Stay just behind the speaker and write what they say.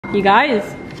You guys,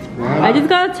 I just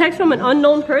got a text from an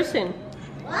unknown person.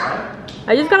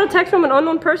 I just got a text from an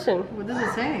unknown person. What does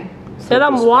it say? Said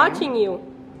I'm watching you.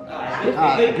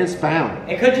 It's spam.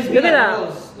 It could just be one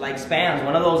of those like spams,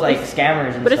 one of those like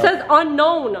scammers and But it stuff. says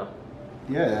unknown.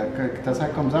 Yeah, that's how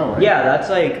it comes out, right? Yeah, that's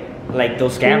like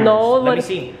those scammers. No, let me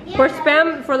see. For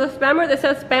the spammer that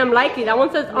says spam likely. That one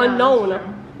says unknown.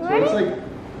 So it's like,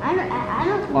 I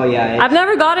don't. Oh yeah. I've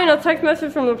never gotten a text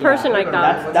message from a person like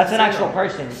that. That's an actual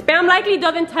person. Spam likely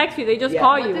doesn't text you. They just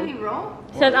call you. What did he wrote?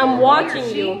 Says I'm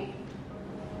watching you.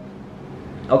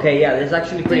 Okay, yeah, this is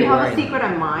actually Do pretty you have a worrying. secret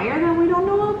admirer that we don't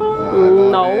know about?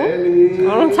 No.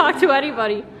 I don't talk to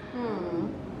anybody.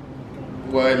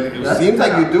 Well, it seems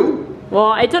like you do.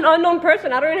 Well, it's an unknown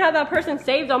person. I don't even have that person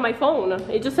saved on my phone.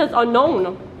 It just says unknown.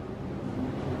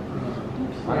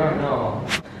 I don't know.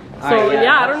 So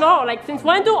yeah, I don't know. Like, since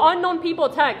when do unknown people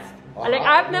text? Like,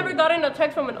 I've never gotten a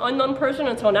text from an unknown person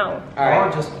until now.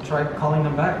 Alright. Just try calling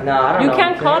them back. No, I don't know. You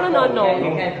can't call an unknown. Yeah,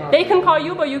 you can't call They can call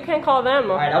you, but you can't call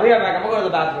them. Alright, I'll be right back. I'm gonna go to the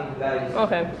bathroom, guys.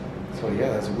 Okay. So yeah,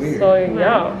 that's weird. So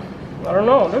yeah, I don't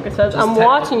know. Look, it says I'm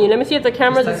watching you. Let me see if the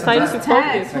camera's decided to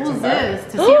focus. Who's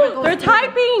this? To see if it goes They're through.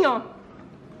 typing.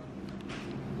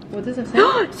 What does it say?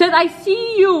 It says I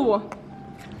see you.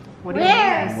 What do you mean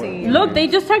I see? Look, they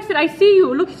just texted I see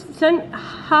you. Look, send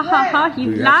ha ha ha.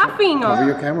 He's laughing. Cover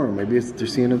your camera. Maybe they're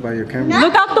seeing it by your camera.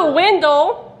 Look out the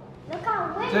window. Look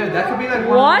how weird. Dude, that could be like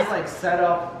one What? of those like set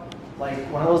up, like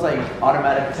one of those like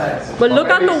automatic texts. But look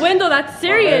out the window. That's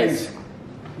serious.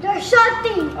 There's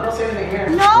something. I don't see anything here.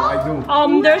 No. I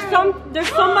do. There's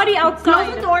somebody outside.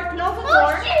 Close the door. Close the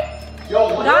Oh door. shit.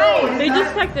 Yo, what Guys, they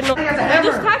just texted. No, He has a they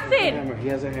just hammer. texted. Hammer. He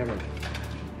has a hammer.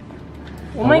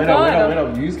 Oh my god. Wait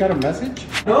up. You just got a message?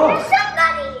 No. There's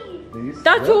somebody.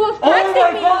 That's who was Oh my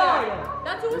texting me. God.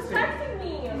 That's who was texting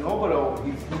me. No, but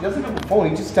he doesn't have a phone.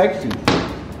 He just texts you.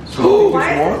 So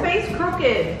Why is his face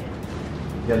crooked?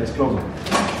 Yeah, let's close it.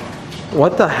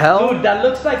 What the hell? Dude, that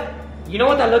looks like. You know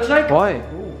what that looks like? Why?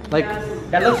 Like,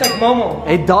 That looks like Momo.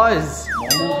 it does. Don't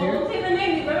say the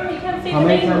name. Remember, you can't say How the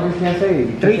many name. times you can't say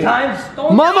it? 3 times?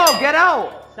 Don't Momo, say it. get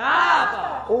out!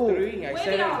 Stop! Oh. 3. I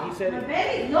said it. He said it.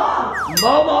 Baby, look. Oh,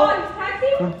 Momo.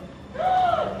 he's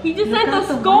texting? He just sent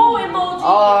the skull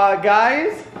emoji.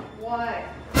 Guys. What?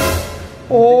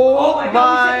 Oh my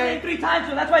god, he said it 3 times,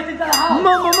 so that's why it's into the house.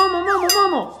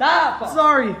 Momo. Stop!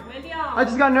 Sorry. William, I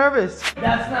just got nervous.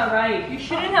 That's not right. you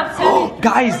shouldn't have said it.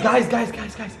 Guys.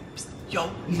 Psst, yo,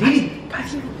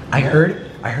 guys. I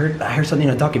heard something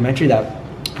in a documentary that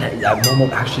Momo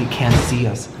actually can't see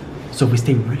us. So if we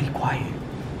stay really quiet,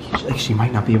 she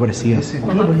might not be able to see us.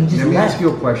 Listen, let me ask you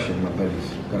a question,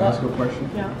 Maibelys. Can I ask you a question?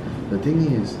 Yeah. The thing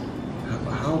is,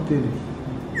 how did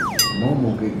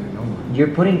Momo get your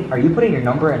number? Are you putting your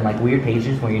number in like weird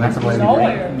pages where you're not supposed to?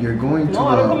 Nowhere. You're going to No,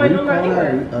 I don't put my number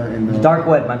in the Dark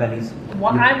web, Maibelys.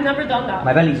 What? I've never done that.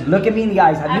 Maibelys, look at me in the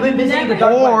eyes. Have you been visiting the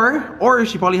dark web? Or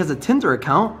she probably has a Tinder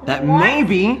account that What?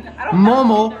 maybe I don't have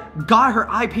Momo Tinder. got her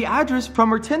IP address from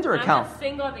her Tinder I'm account. just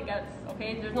single as it gets.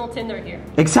 Okay, there's no Tinder here.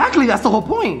 Exactly, that's the whole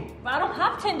point. But I don't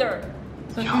have Tinder.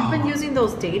 So you've been using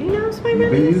those dating apps, my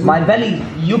man?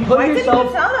 Maibelys, you put Why didn't you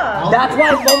yourself. tell us? That's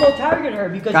why Momo targeted her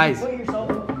because Guys. you put yourself.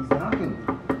 He's knocking.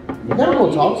 You gotta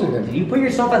go talk to him. Did you put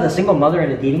yourself as a single mother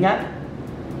in a dating app?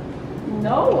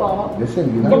 No.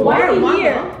 Listen, you But gotta why go. is he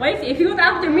here? Why is he? If he was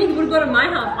after me, he would go to my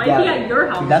house. Why is he at your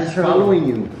house? That's He's true. following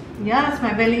you. Yes,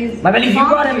 my belly's. Maibelys, you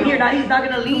brought him here. Now he's not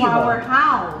gonna leave. To our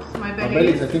house, my Maibelys, I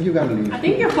belly. think you gotta leave. I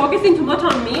think you're focusing too much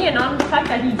on me and not on the fact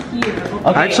that he's here.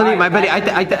 Okay, Actually, alright, my buddy, I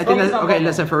alright. think Focus that's on okay. Momo.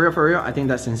 Listen, for real, I think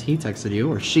that since he texted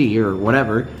you or she or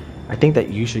whatever, I think that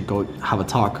you should go have a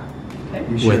talk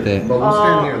You should, with it. but we'll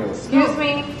stand here though. Excuse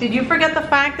me, did you forget the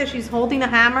fact that she's holding a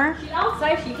hammer? She's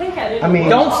outside. She can't get it. I mean-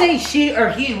 Don't say she or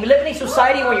he. We live in a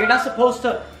society where you're not supposed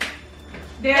to.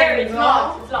 there. It's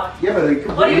locked. It's locked. Yeah, but it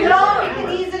could What do you You want? know you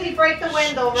can easily break the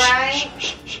window, right?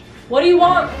 What do you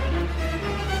want?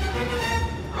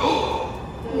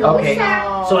 Okay.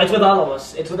 So it's with all of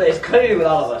us. It's clearly with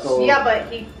all of us. So- Yeah,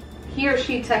 but he or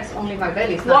she texts only my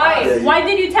belly. Why? Why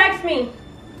did you text me?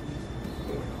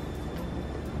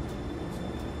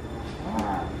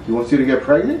 He wants you to get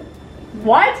pregnant?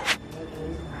 What?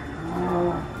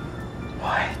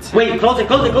 What? Wait, close it.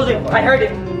 I heard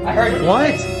it.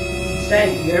 What?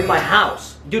 Saying you're in my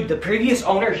house. Dude, the previous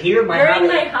owner here might You're have in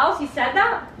a- my house. He said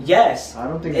that. Yes. I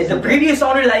don't think The previous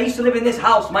owner that used to live in this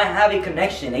house might have a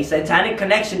connection, a satanic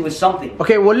connection with something.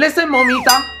 Okay, well listen,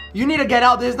 Momita, you need to get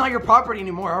out. This is not your property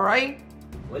anymore, all right?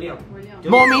 William.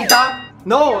 Momita,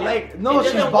 no, It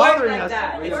she's doesn't bothering work like us.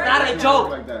 that. It's It not a doesn't joke.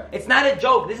 work like that. It's not a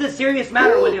joke. This is a serious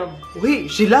matter, William. Wait,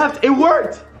 she left. It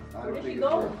worked. Where did she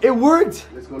go? It worked.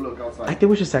 Let's go look outside. I think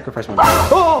we should sacrifice one.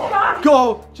 Oh,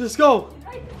 go, just go.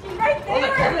 She's right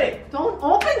there. Don't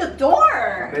open the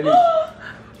door.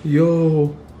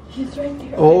 Yo. She's right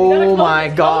there. Oh my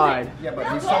God. Yeah, but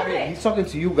he's talking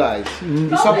to you guys. He's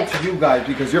talking to you guys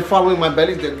because you're following my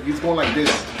belly. Then he's going like this.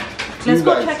 Let's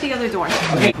go check the other door.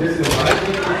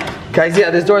 Guys, yeah,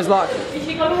 this door is locked. Is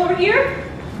she coming over here?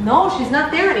 No, she's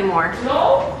not there anymore.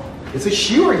 No. Is it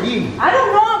she or he? I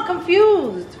don't know. I'm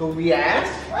confused. So we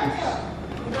asked.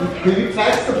 Can you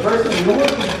text the person? No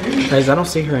one's confused. Guys, I don't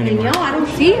see her anymore. No, I don't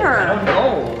see her.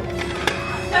 No.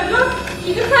 Look,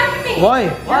 she just texted me. Why?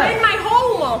 You're in my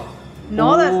home.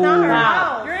 No, that's not her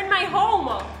house. You're in my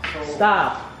home.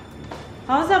 Stop.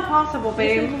 How is that possible, This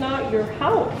babe? is not your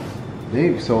house.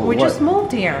 Babe, so We what? just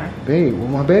moved here. Babe, well,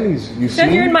 my belly's. You see?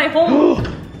 Said you're in my home.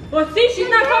 Well, see, she's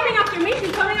not coming after me.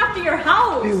 She's coming after your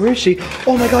house. Hey, where is she?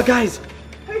 Oh my God, guys.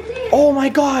 Oh my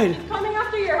God. She's coming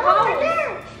after your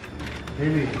house.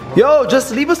 Baby. Yo,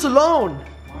 just leave us alone.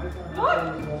 Look.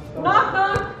 Knock,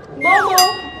 knock. Momo.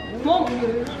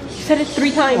 Momo. She said it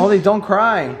 3 times. Ollie, don't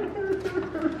cry.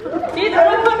 See, they're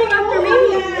all coming after me.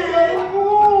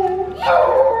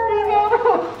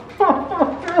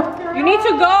 You need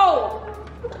to go.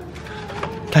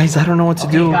 Guys, I don't know what to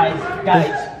do.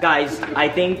 Guys, I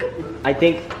think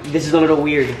this is a little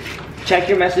weird. Check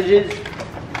your messages.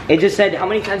 It just said, how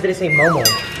many times did it say Momo?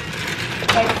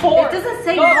 Like 4. It doesn't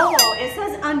say Go. Momo. It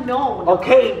says unknown.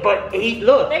 Okay, but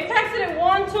look. They texted it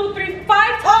 1, 2, 3, 5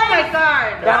 times. Oh my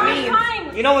God. That 5 means,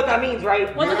 times. you know what that means,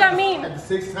 right? What does that mean? At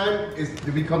the 6th time is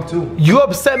to become 2. You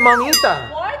upset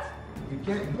Mamita. What? You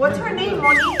can't. What's her name,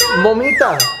 Monita?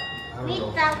 Momita. I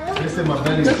don't know. Listen, my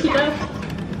belly. She does.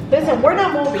 Listen, we're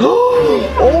not moving.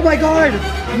 Oh my God.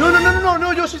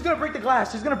 No, yo, she's gonna break the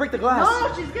glass. She's gonna break the glass.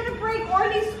 No, she's gonna break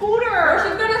Orly's scooter.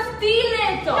 She's gonna steal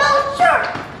it. No,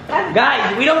 sure.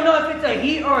 Guys, we don't know if it's a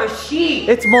he or a she.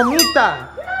 It's Momita.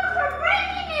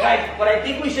 Guys, what I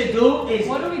think we should do is,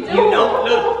 What do we do? you know,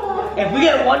 look, if we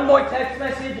get one more text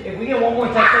message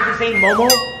saying Momo,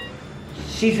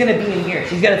 she's gonna be in here.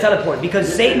 She's gonna teleport because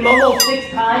saying Momo 6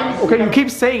 times. Okay, you keep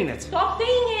saying it. Stop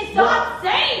saying it. Stop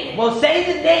saying it. Well,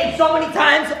 saying the name so many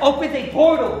times opens a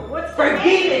portal for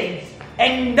demons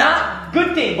and not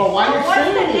good things. But why are you What's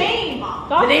the saying it? name?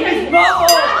 Stop The name saying is it.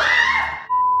 Momo.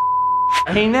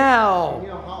 Hey now.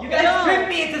 You guys tricked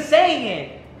me into saying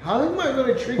it. How am I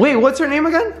gonna treat Wait, what's her name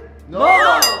again? No.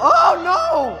 Oh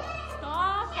no.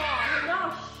 Stop.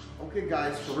 Enough. Okay,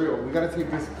 guys, for real, we gotta take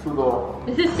this to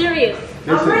the. This is serious.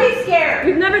 I'm really scared.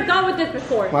 We've never dealt with this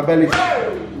before. My belly.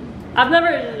 I've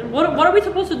never. What are we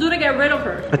supposed to do to get rid of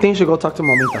her? I think you should go talk to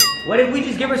Momita. What if we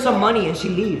just give her some money and she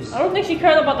leaves? I don't think she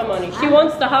cares about the money. She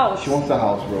wants the house. She wants the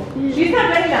house, bro. She's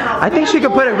not renting the house. I think she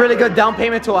could put a really good down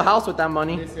payment to a house with that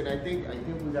money. Listen, I think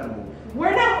we gotta move.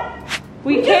 We're not.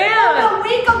 We just moved can't. a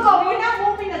week ago. We're not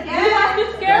moving again. We have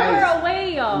to scare Guys, her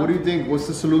away. What do you think? What's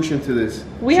the solution to this?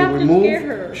 We Should have to move? scare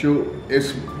her.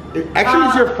 Actually,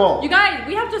 it's your fault. You guys,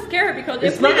 we have to scare her because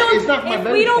It's if we not- don't, it's not my if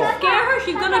belly we don't fault. scare her,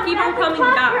 she's gonna keep on coming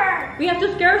back. We have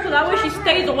to scare her so that way she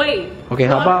stays away. Okay,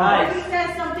 how about Guys, He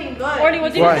said something good. Orly,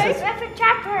 what did you What? say? We have to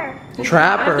trap her.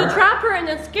 trap I have to her? trap her and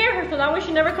then scare her so that way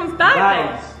she never comes back.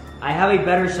 guys, I have a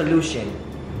better solution.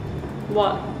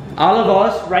 What? All of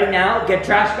us right now get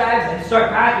trash bags and start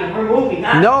packing. We're moving.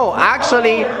 No,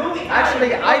 actually, We're moving.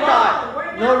 I thought.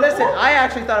 No, listen, I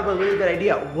actually thought of a really good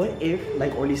idea. What if,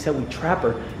 like Orly said, we trap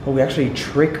her, but we actually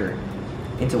trick her?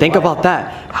 Into Think what? about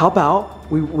that. How about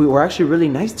we were actually really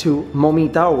nice to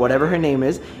Momita or whatever her name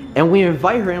is, and we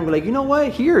invite her and we're like, you know what?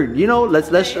 Here, you know, let's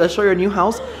show her a new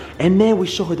house, and then we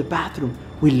show her the bathroom.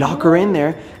 We lock her in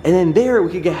there, and then there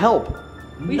we could get help.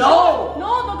 We No! should-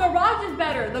 No, the garage is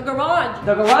better. The garage.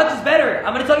 The garage is better.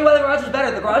 I'm gonna tell you why the garage is better.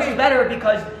 The garage is better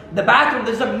because the bathroom,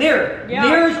 there's a mirror. Yeah.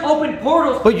 Mirrors open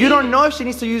portals. But you don't know if she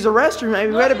needs to use a restroom. I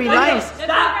mean, we gotta be nice.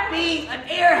 Stop being an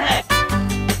airhead.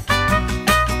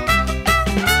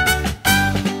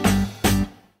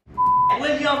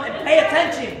 William, and pay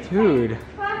attention. Dude.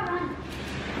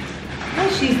 No,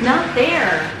 she's not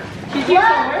there. She's here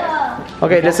somewhere.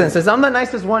 Okay, listen, since I'm the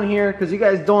nicest one here, because you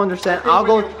guys don't understand, I'll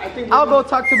go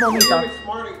talk to Momita.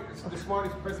 The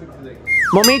smartest person today.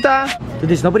 Momita! Dude,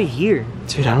 there's nobody here.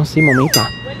 Dude, I don't see Momita.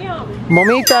 William,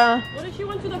 Momita! what if she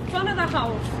went to the front of the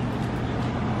house?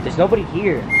 There's nobody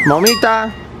here. Momita!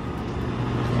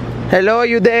 Hello, are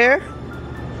you there?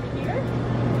 Here?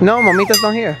 No, Momita's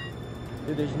not here.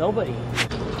 Dude, there's nobody.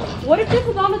 What if this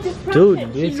was all a distraction?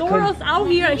 Dude, she it's lured us out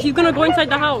here and she's gonna go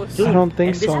inside the house. I don't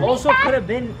think And this so. also could have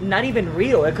been not even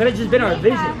real. It could have just been our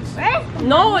visions.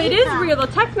 No, it is real. The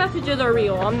text messages are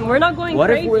real. We're not going What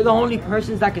crazy. if we're the only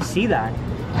persons that can see that?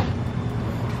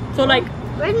 So like,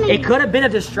 It could have been a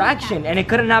distraction, and it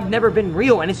could have never been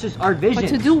real, and it's just our vision. But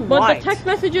to do But what? the text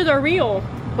messages are real.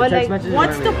 But text like, messages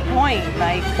what's are the real. point?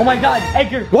 Like, Oh my God,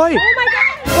 Edgar! Why? Oh my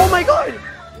god! Oh my god!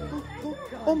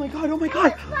 Oh my god, oh my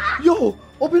god! Yo!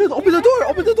 Open the door!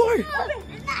 Open the door!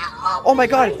 Oh my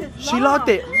god! She locked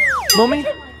it! Mommy?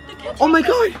 Oh my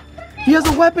god! He has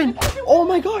a weapon! Oh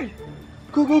my god!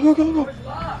 Go!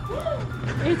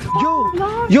 It's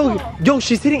Yo!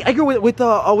 She's hitting Edgar with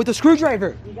a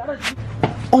screwdriver!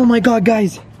 Oh my god,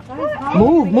 guys!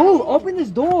 Move! Open this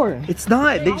door! It's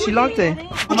not! She locked it!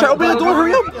 Try open the door!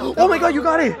 Hurry up! Oh my god, you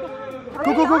got it!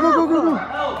 Go!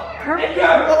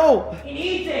 Oh! He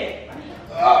needs it!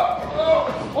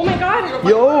 Oh my god!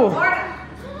 Yo!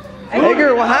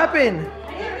 Edgar, what happened?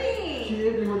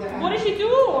 What did she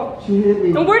do? She hit me.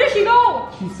 And where did she go?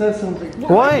 She said something.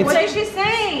 What? what is she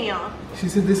saying? She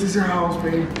said this is your house,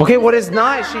 babe. Okay, what is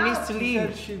not? She needs to She leave.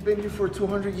 said she's been here for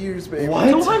 200 years, babe. What?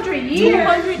 200 years.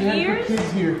 200 She had her years?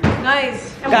 kids here.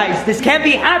 Guys, Guys, this can't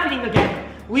be happening again.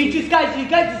 You guys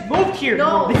just moved here.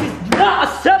 No. This is not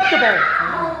acceptable.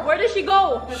 Where did she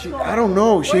go? I don't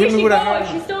know. She Where hit did me she with go? a hammer.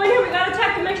 If she's still in here, we gotta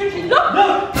check to make sure she's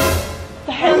not.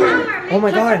 The hell? Oh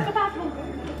my god.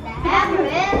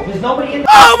 There's nobody in.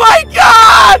 Oh my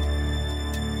god!